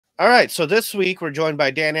All right, so this week we're joined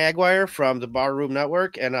by Dan Aguire from the Barroom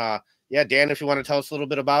Network, and yeah, Dan, if you want to tell us a little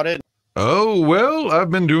bit about it. Oh, well,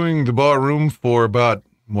 I've been doing the Barroom for about,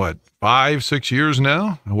 5-6 years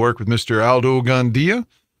now. I work with Mr. Aldo Gandia,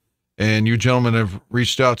 and you gentlemen have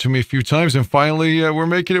reached out to me a few times, and finally we're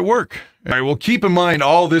making it work. All right, well, keep in mind,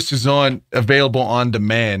 all this is available on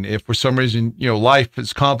demand. If for some reason, life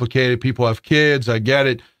is complicated, people have kids, I get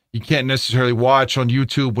it. You can't necessarily watch on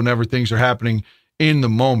YouTube whenever things are happening in the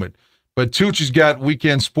moment. But Tucci's got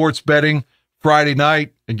weekend sports betting Friday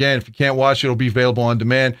night. Again, if you can't watch it, it'll be available on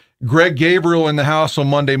demand. Greg Gabriel in the house on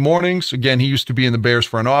Monday mornings. Again, he used to be in the Bears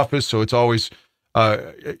front office, so it's always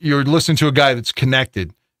you're listening to a guy that's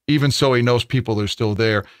connected. Even so, he knows people that are still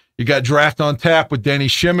there. You got Draft on Tap with Denny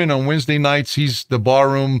Shimon on Wednesday nights. He's the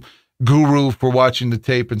Barroom guru for watching the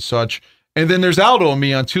tape and such. And then there's Aldo and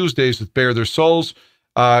me on Tuesdays with Bare Their Souls.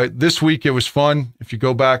 This week it was fun. If you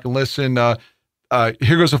go back and listen,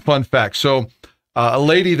 here goes a fun fact. So a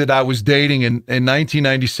lady that I was dating in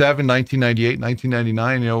 1997, 1998,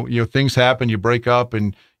 1999, things happen, you break up,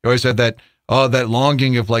 and you always had that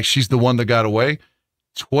longing of like, she's the one that got away.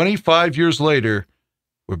 25 years later,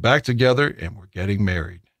 we're back together and we're getting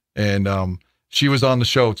married. And she was on the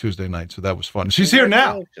show Tuesday night, so that was fun. She's here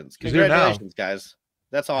now. Congratulations, guys.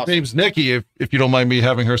 That's awesome. Her name's Nikki, if you don't mind me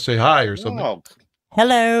having her say hi or something. Oh.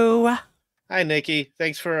 Hello. Hi, Nikki.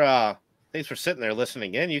 Thanks for sitting there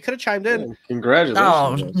listening in. You could have chimed in. Oh, congratulations.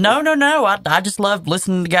 Oh, no. I just love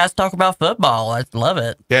listening to guys talk about football. I love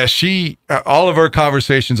it. Yeah, all of our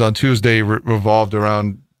conversations on Tuesday revolved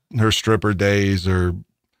around her stripper days or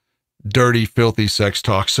dirty, filthy sex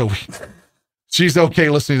talk. So she's okay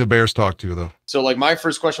listening to Bears talk too, though. So like my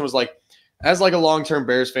first question was like, as like a long-term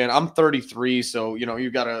Bears fan, I'm 33. So,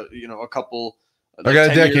 you've got a couple. I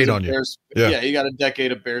got a decade on you. Bears, yeah, you got a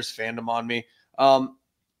decade of Bears fandom on me.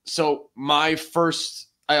 So my first,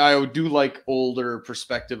 I do like older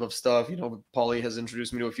perspective of stuff. Paulie has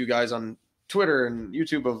introduced me to a few guys on Twitter and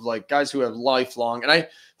YouTube of like guys who have lifelong. And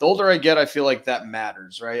the older I get, I feel like that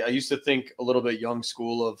matters, right? I used to think a little bit young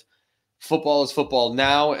school of football is football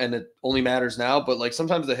now, and it only matters now. But like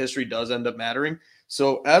sometimes the history does end up mattering.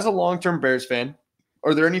 So as a long-term Bears fan,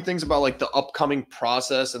 are there any things about like the upcoming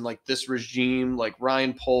process and like this regime, like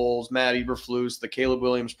Ryan Poles, Matt Eberflus, the Caleb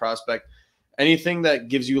Williams prospect, anything that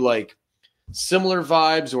gives you like similar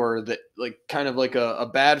vibes or that like kind of like a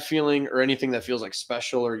bad feeling or anything that feels like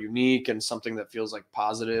special or unique and something that feels like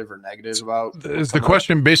positive or negative about? Is the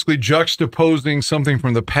question basically juxtaposing something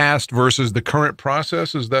from the past versus the current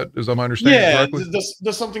process? Is I'm understanding correctly?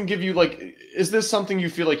 Does something give you like, is this something you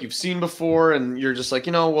feel like you've seen before and you're just like,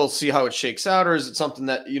 we'll see how it shakes out? Or is it something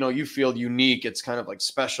that, you feel unique? It's kind of like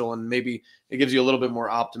special and maybe it gives you a little bit more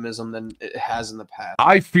optimism than it has in the past.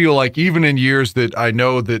 I feel like even in years that I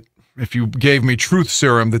know that if you gave me truth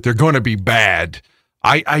serum that they're going to be bad,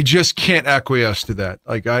 I just can't acquiesce to that.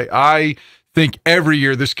 Like I think every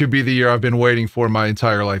year this could be the year I've been waiting for my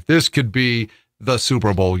entire life. This could be the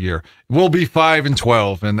Super Bowl year. We'll be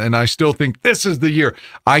 5-12, and I still think this is the year.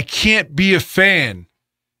 I can't be a fan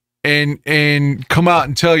and come out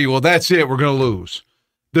and tell you, well, that's it, we're going to lose.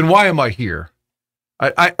 Then why am I here?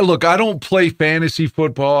 Look, I don't play fantasy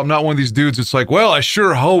football. I'm not one of these dudes that's like, well, I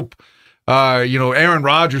sure hope Aaron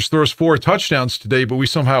Rodgers throws 4 touchdowns today, but we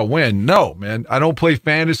somehow win. No, man, I don't play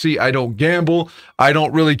fantasy. I don't gamble. I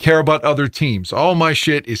don't really care about other teams. All my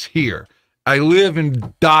shit is here. I live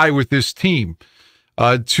and die with this team.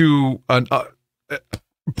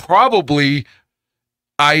 Probably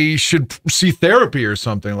I should see therapy or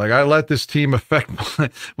something. Like I let this team affect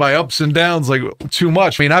my ups and downs like too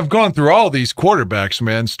much. I mean, I've gone through all these quarterbacks,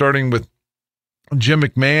 man, starting with Jim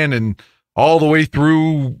McMahon and all the way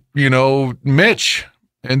through, Mitch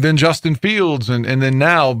and then Justin Fields and then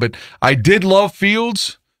now. But I did love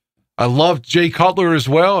Fields. I loved Jay Cutler as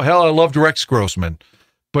well. Hell, I loved Rex Grossman.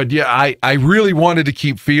 But yeah, I really wanted to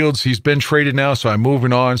keep Fields. He's been traded now, so I'm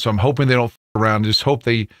moving on. So I'm hoping they don't f around. Just hope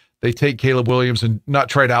they take Caleb Williams and not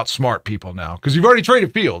try to outsmart people now. Because you've already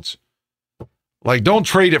traded Fields. Like, don't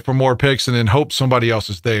trade it for more picks and then hope somebody else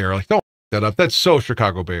is there. Like, don't f that up. That's so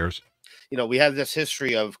Chicago Bears. We have this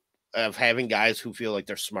history of having guys who feel like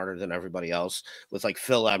they're smarter than everybody else with like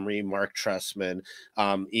Phil Emery, Mark Trestman,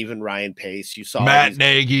 even Ryan Pace. You saw Matt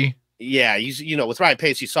Nagy. Yeah, with Ryan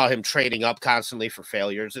Pace, you saw him trading up constantly for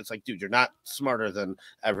failures. It's like, dude, you're not smarter than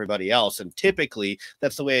everybody else. And typically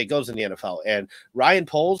that's the way it goes in the NFL. And Ryan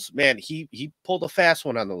Poles, man, he pulled a fast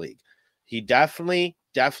one on the league. He definitely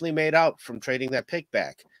made out from trading that pick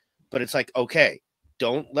back. But it's like, okay,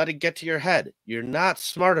 don't let it get to your head. You're not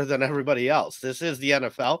smarter than everybody else. This is the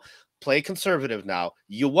NFL. play conservative now.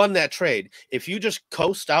 You won that trade. If you just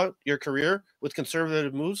coast out your career with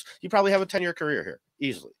conservative moves, you probably have a 10-year career here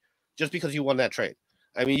easily, just because you won that trade.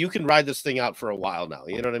 I mean, you can ride this thing out for a while now.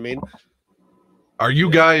 You know what I mean? Are you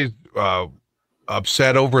guys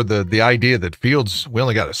upset over the idea that Fields, we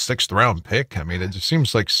only got a 6th round pick? I mean, it just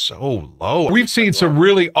seems like so low. We've seen some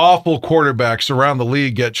really awful quarterbacks around the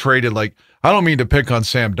league get traded. Like, I don't mean to pick on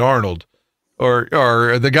Sam Darnold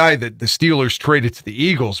or the guy that the Steelers traded to the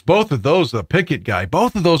Eagles. Both of those, the Pickett guy,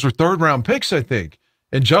 both of those were 3rd round picks, I think.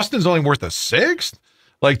 And Justin's only worth a 6th.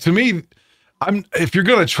 Like, to me, if you're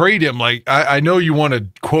going to trade him, like, I know you want to,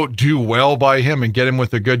 quote, do well by him and get him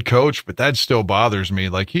with a good coach, but that still bothers me.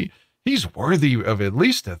 Like, he's worthy of at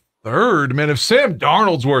least a 3rd. Man, if Sam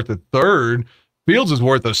Darnold's worth a 3rd, Fields is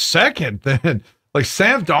worth a 2nd, then, like,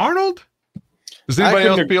 Sam Darnold? Does anybody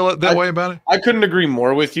else feel that way about it? I couldn't agree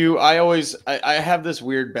more with you. I have this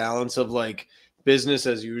weird balance of, like, business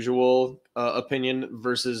as usual opinion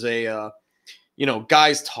versus a,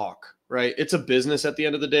 guys talk. Right. It's a business at the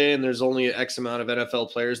end of the day, and there's only X amount of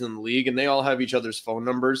NFL players in the league, and they all have each other's phone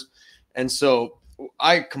numbers. And so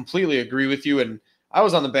I completely agree with you. And I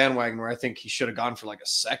was on the bandwagon where I think he should have gone for like a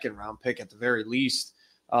 2nd round pick at the very least,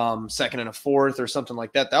 2nd and a 4th or something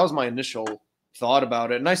like that. That was my initial thought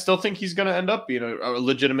about it. And I still think he's going to end up being a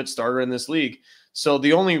legitimate starter in this league. So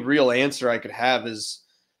the only real answer I could have is,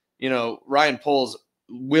 Ryan Poles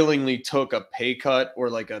willingly took a pay cut or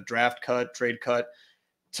like a draft cut, trade cut,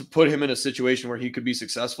 to put him in a situation where he could be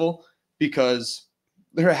successful, because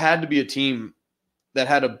there had to be a team that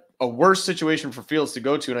had a worse situation for Fields to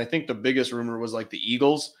go to. And I think the biggest rumor was like the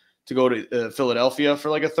Eagles to go to Philadelphia for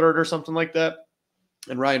like a 3rd or something like that.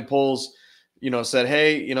 And Ryan Poles, said,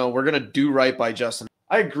 hey, we're going to do right by Justin.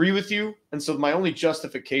 I agree with you. And so my only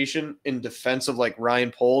justification in defense of like Ryan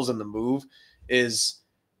Poles and the move is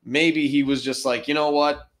maybe he was just like, you know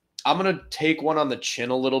what? I'm going to take one on the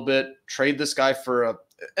chin a little bit, trade this guy for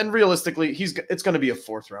and realistically, it's going to be a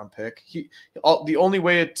 4th round pick. The only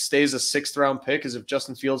way it stays a 6th round pick is if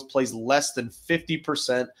Justin Fields plays less than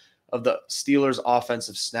 50% of the Steelers'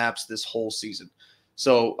 offensive snaps this whole season.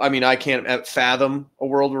 So, I mean, I can't fathom a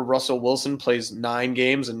world where Russell Wilson plays 9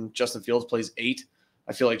 games and Justin Fields plays 8.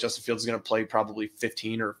 I feel like Justin Fields is going to play probably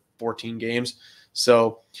 15 or 14 games.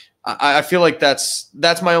 So I feel like that's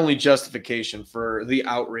my only justification for the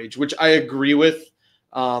outrage, which I agree with.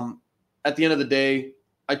 At the end of the day,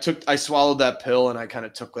 I swallowed that pill and I kind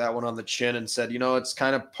of took that one on the chin and said, it's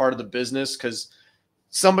kind of part of the business, because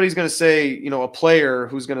somebody's going to say, a player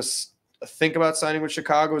who's going to think about signing with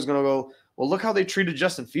Chicago is going to go, well, look how they treated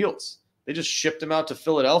Justin Fields. They just shipped him out to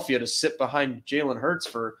Philadelphia to sit behind Jalen Hurts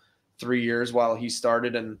for 3 years while he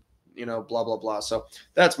started and, blah, blah, blah. So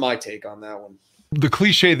that's my take on that one. The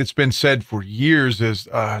cliche that's been said for years is,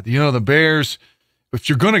 the Bears, if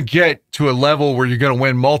you're going to get to a level where you're going to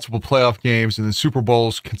win multiple playoff games and the Super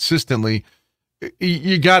Bowls consistently,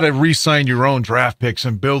 you got to re-sign your own draft picks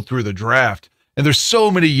and build through the draft. And there's so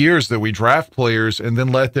many years that we draft players and then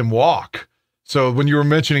let them walk. So when you were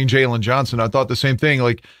mentioning Jalen Johnson, I thought the same thing.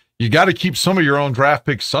 Like, you got to keep some of your own draft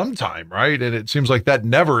picks sometime, right? And it seems like that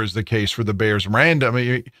never is the case for the Bears. Random. I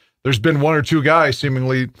mean, there's been 1 or 2 guys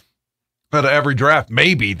seemingly out of every draft,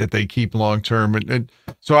 maybe, that they keep long term. And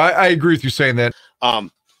so I agree with you saying that.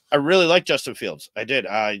 I really like Justin Fields. I did.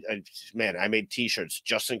 I made T-shirts,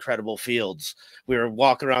 Just Incredible Fields. We were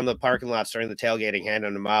walking around the parking lots during the tailgating,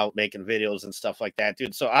 handing them out, making videos and stuff like that,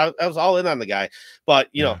 dude. So I was all in on the guy. But,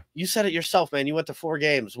 you said it yourself, man. You went to 4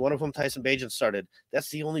 games. One of them, Tyson Bagent started. That's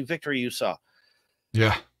the only victory you saw.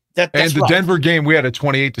 Yeah. And the Denver game, we had a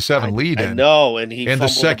 28-7 lead. I know, and he fumbled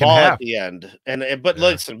the second the ball half at the end. But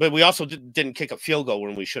listen, but we also didn't kick a field goal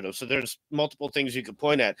when we should have. So there's multiple things you could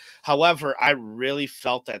point at. However, I really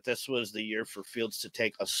felt that this was the year for Fields to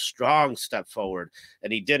take a strong step forward,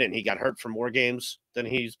 and he didn't. He got hurt for more games than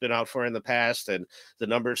he's been out for in the past, and the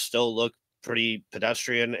numbers still look pretty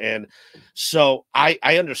pedestrian. And so I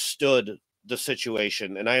understood the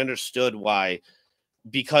situation, and I understood why.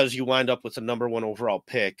 Because you wind up with the number 1 overall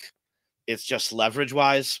pick, it's just leverage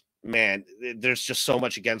wise, man, there's just so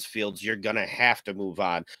much against Fields. You're going to have to move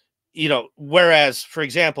on, whereas, for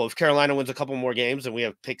example, if Carolina wins a couple more games and we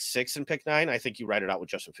have pick 6 and pick 9, I think you write it out with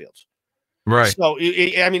Justin Fields. Right. So,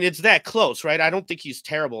 it's that close, right? I don't think he's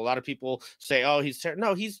terrible. A lot of people say, oh, he's terrible.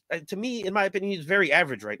 No, he's, to me, in my opinion, he's very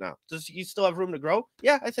average right now. Does he still have room to grow?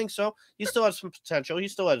 Yeah, I think so. He still has some potential. He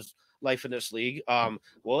still has life in this league.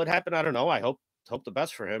 Will it happen? I don't know. I hope the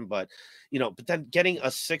best for him, but but then getting a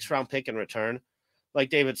 6th round pick in return, like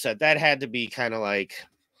David said, that had to be kind of like,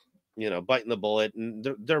 biting the bullet. And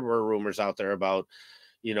there were rumors out there about,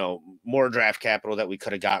 more draft capital that we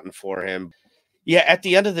could have gotten for him. Yeah, at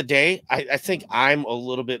the end of the day, I think I'm a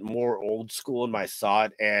little bit more old school in my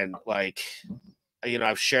thought, and like,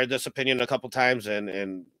 I've shared this opinion a couple times,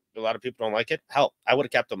 and a lot of people don't like it. Hell, I would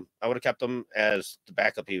have kept them. I would have kept them as the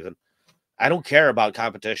backup even. I don't care about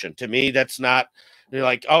competition. To me, that's not. You're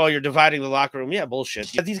like, oh, you're dividing the locker room. Yeah,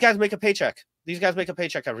 bullshit. Yeah, these guys make a paycheck. These guys make a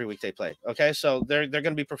paycheck every week they play. Okay, so they're going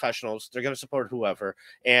to be professionals. They're going to support whoever,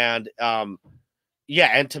 and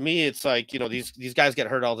yeah, and to me, it's like, these guys get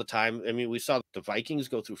hurt all the time. I mean, we saw the Vikings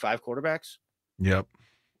go through 5 quarterbacks. Yep.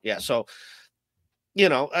 Yeah, so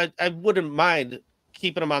I wouldn't mind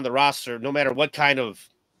keeping them on the roster, no matter what kind of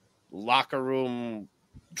locker room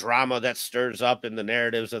drama that stirs up in the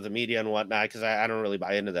narratives of the media and whatnot, because I don't really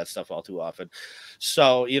buy into that stuff all too often.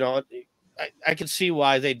 So, I can see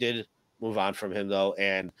why they did move on from him, though.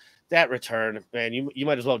 And that return, man, you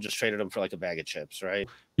might as well have just traded him for like a bag of chips, right?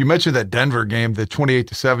 You mentioned that Denver game, the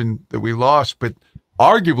 28-7 that we lost, but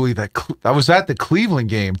arguably that was at the Cleveland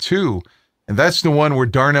game too. And that's the one where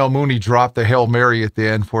Darnell Mooney dropped the Hail Mary at the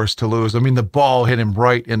end for us to lose. I mean, the ball hit him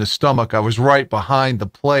right in the stomach. I was right behind the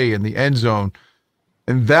play in the end zone.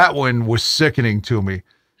 And that one was sickening to me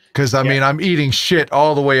because, I mean, I'm eating shit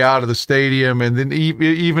all the way out of the stadium. And then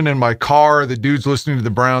even in my car, the dude's listening to the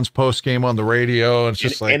Browns post game on the radio. And it's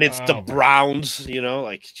just and it's the Browns,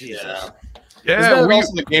 like, Jesus. Yeah. Isn't that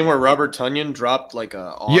also the game where Robert Tunyon dropped like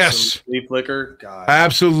a awesome flea flicker? God.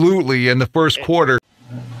 Absolutely. In the first quarter.